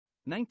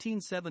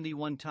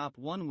1971 Top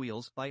 1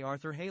 Wheels by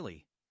Arthur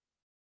Hailey.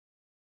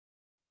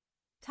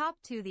 Top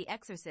 2 The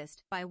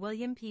Exorcist by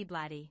William P.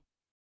 Blatty.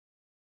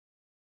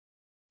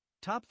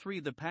 Top 3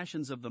 The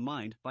Passions of the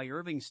Mind by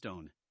Irving.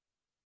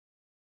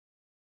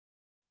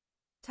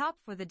 Top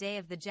 4 The Day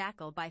of the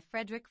Jackal by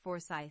Frederick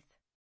Forsyth.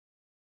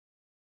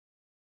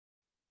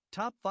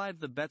 Top 5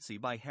 The Betsy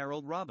by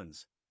Harold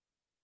Robbins.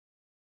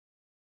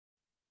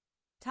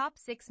 Top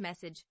 6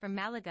 Message from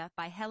Malaga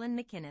by Helen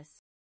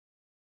MacInnes.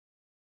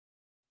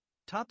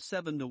 Top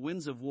 7 The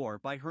Winds of War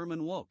by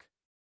Herman Wouk.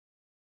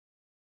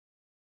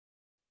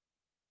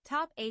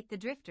 Top 8 The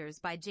Drifters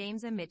by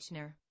James A.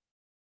 Michener.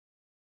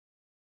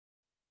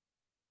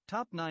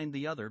 Top 9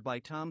 The Other by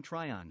Tom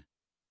Tryon.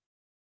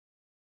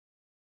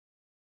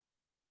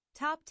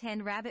 Top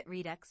 10 Rabbit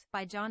Redux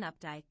by John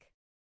Updike.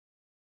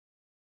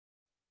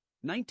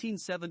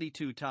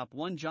 1972 Top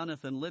 1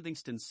 Jonathan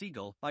Livingston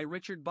Seagull by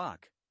Richard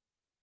Bach.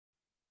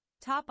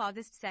 Top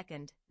August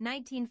 2nd,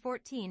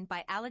 1914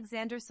 by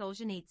Aleksandr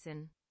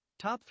Solzhenitsyn.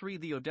 Top 3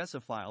 The Odessa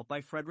File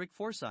by Frederick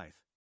Forsyth.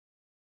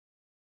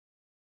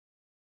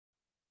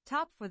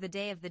 Top 4 The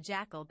Day of the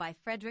Jackal by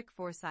Frederick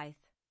Forsyth.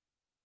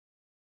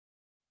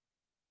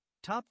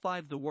 Top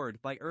 5 The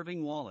Word by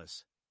Irving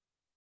Wallace.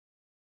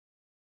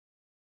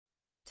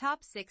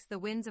 Top 6 The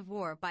Winds of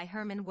War by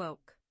Herman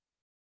Wouk.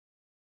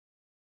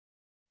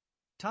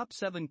 Top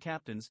 7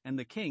 Captains and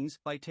the Kings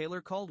by Taylor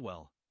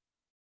Caldwell.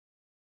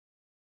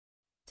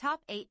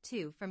 Top 8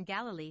 2 from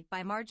Galilee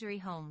by Marjorie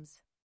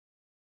Holmes.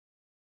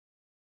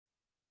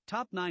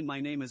 Top 9 My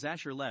Name is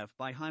Asher Lev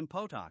by Chaim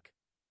Potok.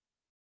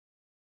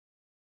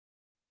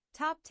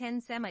 Top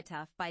 10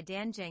 Semi-Tough by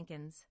Dan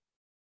Jenkins.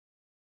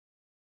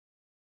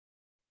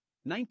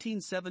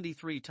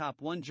 1973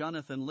 Top 1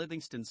 Jonathan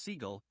Livingston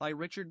Seagull by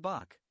Richard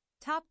Bach.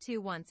 Top 2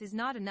 Once Is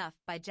Not Enough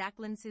by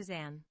Jacqueline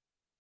Suzanne.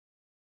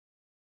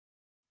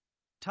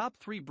 Top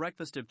 3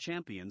 Breakfast of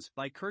Champions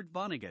by Kurt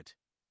Vonnegut.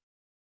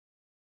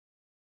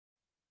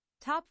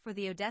 Top 4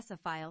 The Odessa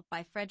File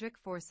by Frederick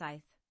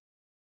Forsyth.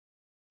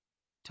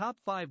 Top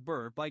 5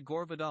 Burr by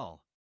Gore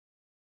Vidal.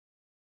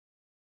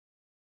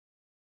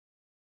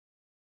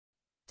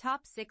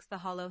 Top 6 The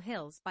Hollow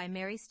Hills by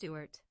Mary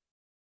Stewart.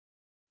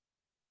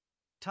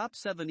 Top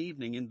 7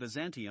 Evening in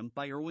Byzantium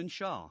by Irwin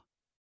Shaw.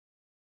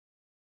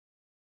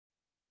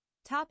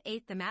 Top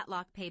 8 The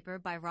Matlock Paper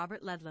by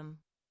Robert Ludlum.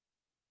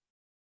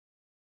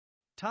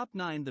 Top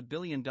 9 The $1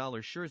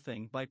 Billion Sure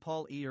Thing by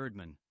Paul E.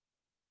 Erdman.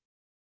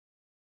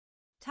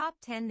 Top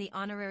 10 The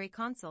Honorary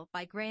Consul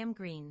by Graham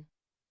Greene.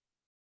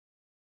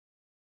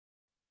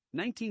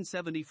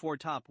 1974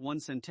 Top 1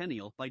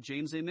 Centennial by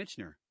James A.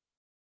 Michener.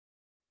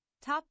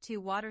 Top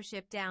 2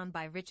 Watership Down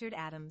by Richard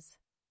Adams.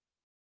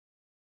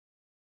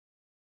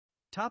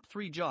 Top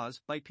 3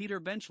 Jaws by Peter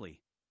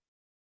Benchley.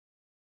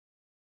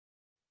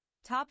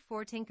 Top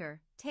 4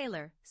 Tinker,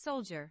 Tailor,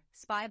 Soldier,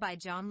 Spy by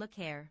John Le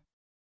Carre.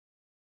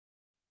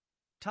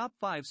 Top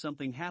 5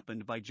 Something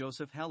Happened by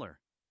Joseph Heller.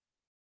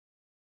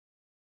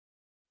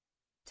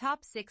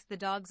 Top 6 The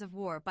Dogs of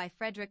War by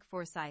Frederick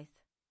Forsyth.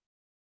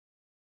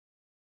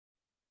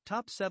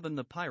 Top 7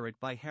 The Pirate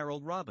by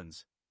Harold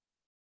Robbins.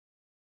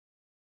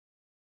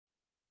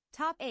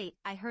 Top 8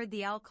 I Heard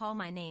the Owl Call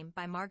My Name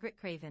by Margaret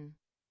Craven.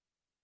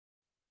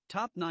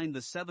 Top 9 The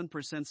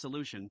 7%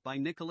 Solution by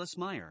Nicholas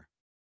Meyer.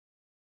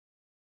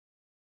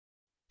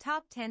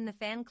 Top 10 The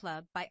Fan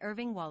Club by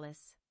Irving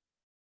Wallace.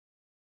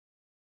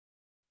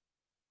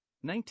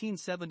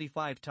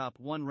 1975 Top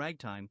 1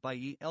 Ragtime by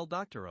E. L.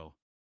 Doctorow.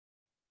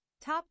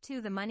 Top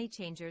 2 The Money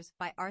Changers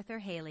by Arthur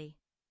Hailey.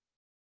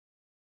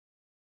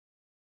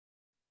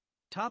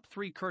 Top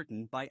 3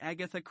 Curtain by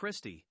Agatha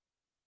Christie.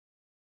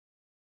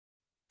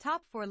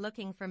 Top 4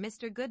 Looking for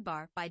Mr.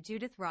 Goodbar by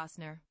Judith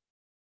Rossner.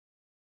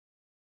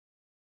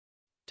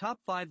 Top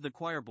 5 The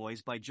Choir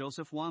Boys by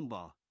Joseph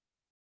Wambaugh.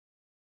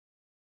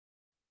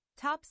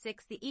 Top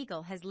 6 The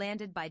Eagle Has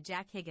Landed by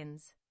Jack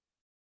Higgins.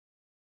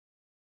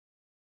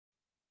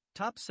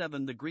 Top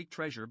 7 The Greek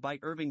Treasure by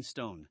Irving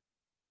Stone.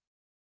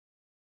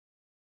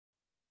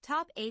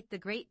 Top 8 The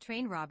Great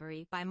Train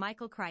Robbery by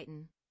Michael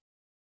Crichton.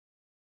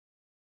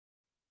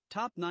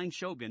 Top 9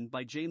 Shogun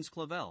by James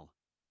Clavell.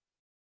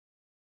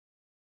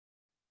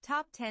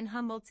 Top 10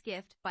 Humboldt's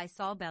Gift by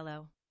Saul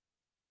Bellow.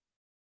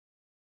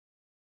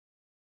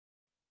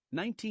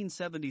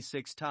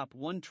 1976 Top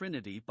 1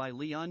 Trinity by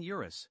Leon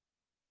Uris.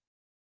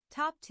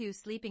 Top 2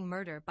 Sleeping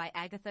Murder by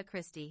Agatha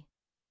Christie.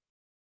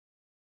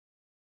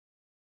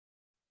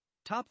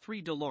 Top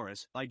 3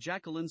 Dolores by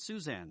Jacqueline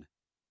Suzanne.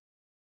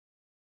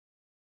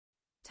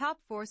 Top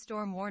 4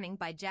 Storm Warning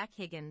by Jack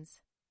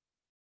Higgins.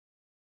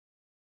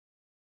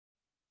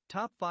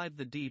 Top 5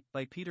 The Deep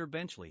by Peter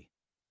Benchley.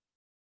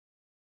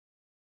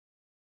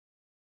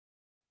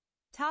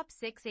 Top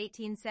 6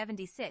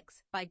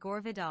 1876 by Gore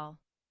Vidal.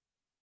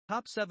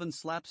 Top 7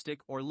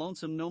 Slapstick or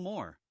Lonesome No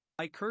More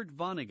by Kurt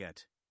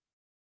Vonnegut.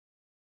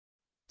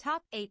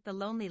 Top 8 The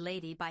Lonely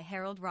Lady by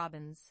Harold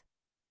Robbins.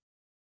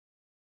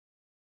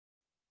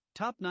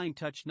 Top 9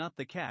 Touch Not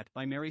the Cat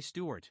by Mary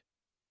Stewart.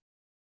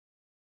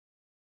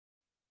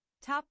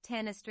 Top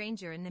 10 A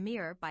Stranger in the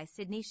Mirror by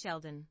Sidney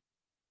Sheldon.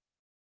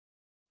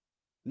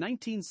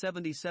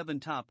 1977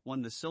 Top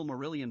 1 The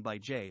Silmarillion by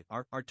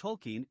J.R.R.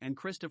 Tolkien and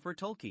Christopher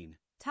Tolkien.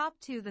 Top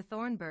 2 The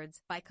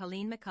Thornbirds by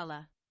Colleen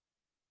McCullough.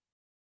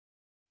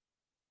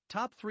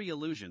 Top 3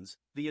 Illusions,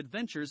 The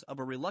Adventures of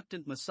a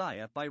Reluctant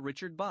Messiah by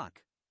Richard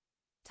Bach.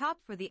 Top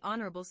 4 The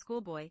Honorable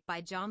Schoolboy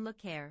by John Le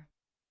Carre.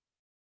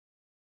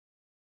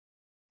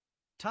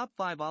 Top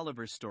 5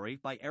 Oliver's Story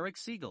by Eric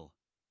Seagull.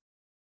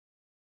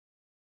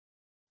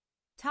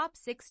 Top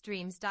 6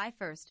 Dreams Die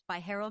First by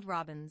Harold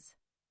Robbins.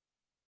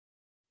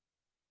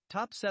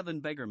 Top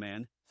 7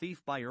 Beggarman,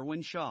 Thief by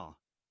Irwin Shaw.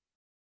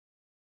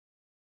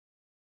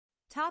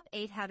 Top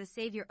 8 How to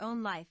Save Your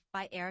Own Life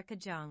by Erica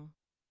Jung.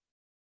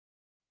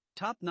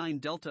 Top 9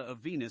 Delta of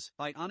Venus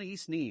by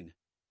Anais Nin.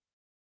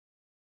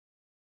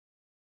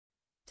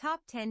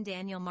 Top 10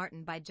 Daniel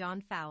Martin by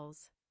John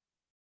Fowles.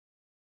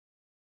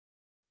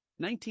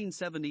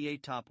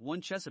 1978 Top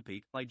 1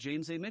 Chesapeake by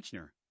James A.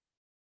 Michener.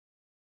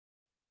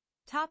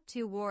 Top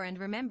 2 War and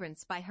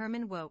Remembrance by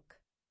Herman Wouk.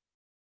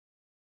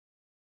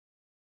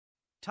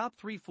 Top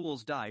 3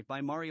 Fools Die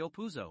by Mario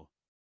Puzo.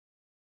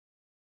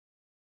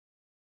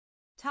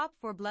 Top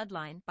 4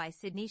 Bloodline by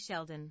Sidney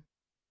Sheldon.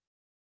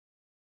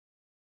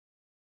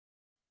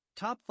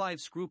 Top 5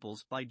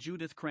 Scruples by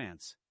Judith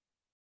Krantz.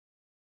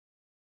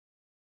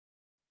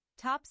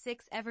 Top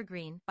 6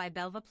 Evergreen by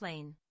Belva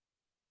Plain.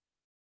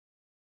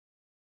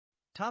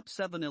 Top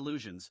 7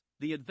 Illusions,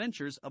 The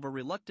Adventures of a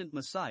Reluctant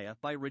Messiah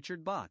by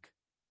Richard Bach.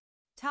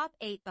 Top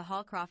 8 The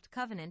Hallcroft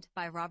Covenant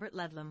by Robert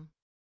Ludlum.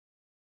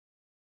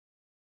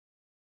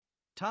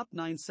 Top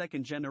 9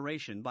 Second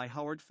Generation by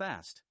Howard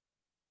Fast.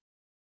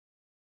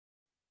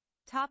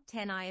 Top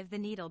 10 Eye of the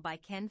Needle by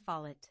Ken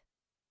Follett.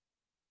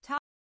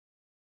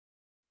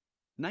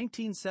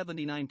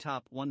 1979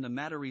 Top 1 The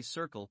Mattery's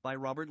Circle by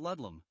Robert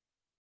Ludlum.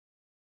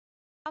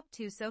 Top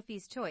 2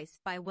 Sophie's Choice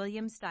by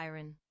William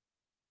Styron.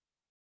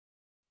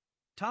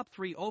 Top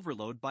 3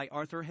 Overload by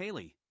Arthur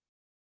Hailey.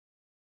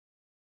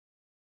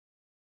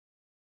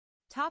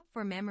 Top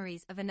 4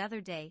 Memories of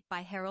Another Day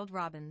by Harold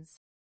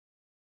Robbins.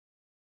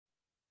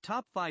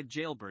 Top 5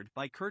 Jailbird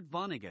by Kurt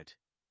Vonnegut.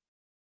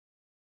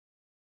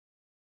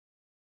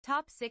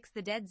 Top 6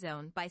 The Dead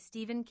Zone by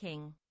Stephen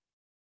King.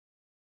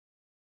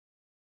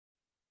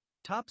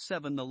 Top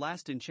 7 The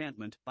Last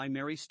Enchantment by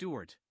Mary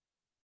Stewart.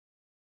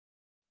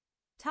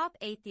 Top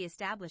 8 The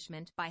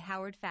Establishment by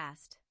Howard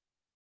Fast.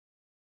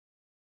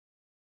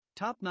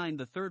 Top 9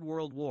 The Third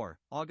World War,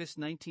 August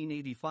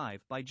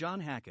 1985 by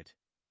John Hackett.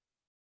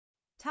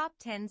 Top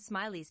 10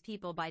 Smiley's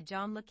People by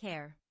John Le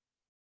Carre.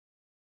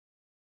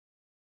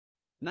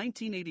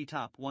 1980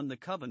 Top 1 The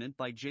Covenant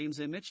by James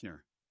A. Michener.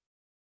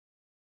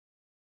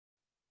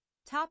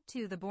 Top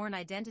 2 The Bourne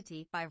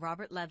Identity by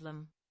Robert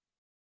Ludlum.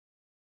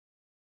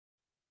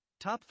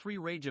 Top 3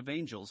 Rage of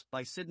Angels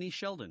by Sidney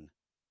Sheldon.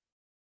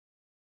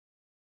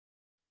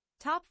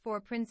 Top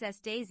 4 Princess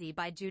Daisy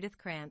by Judith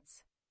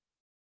Krantz.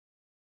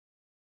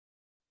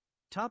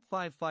 Top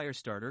 5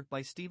 Firestarter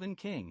by Stephen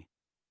King.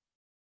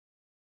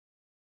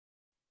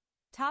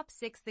 Top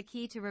 6 The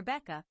Key to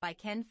Rebecca by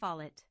Ken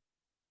Follett.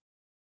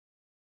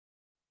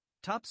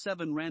 Top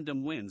 7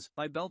 Random Wins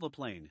by Belva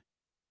Plain.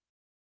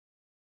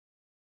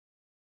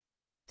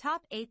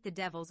 Top 8 The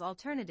Devil's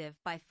Alternative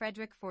by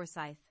Frederick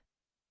Forsyth.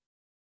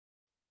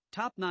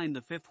 Top 9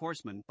 The Fifth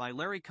Horseman by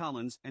Larry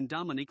Collins and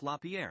Dominique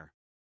Lapierre.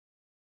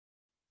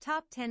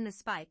 Top 10 The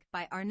Spike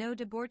by Arnaud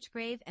de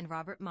Borchgrave and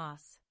Robert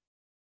Moss.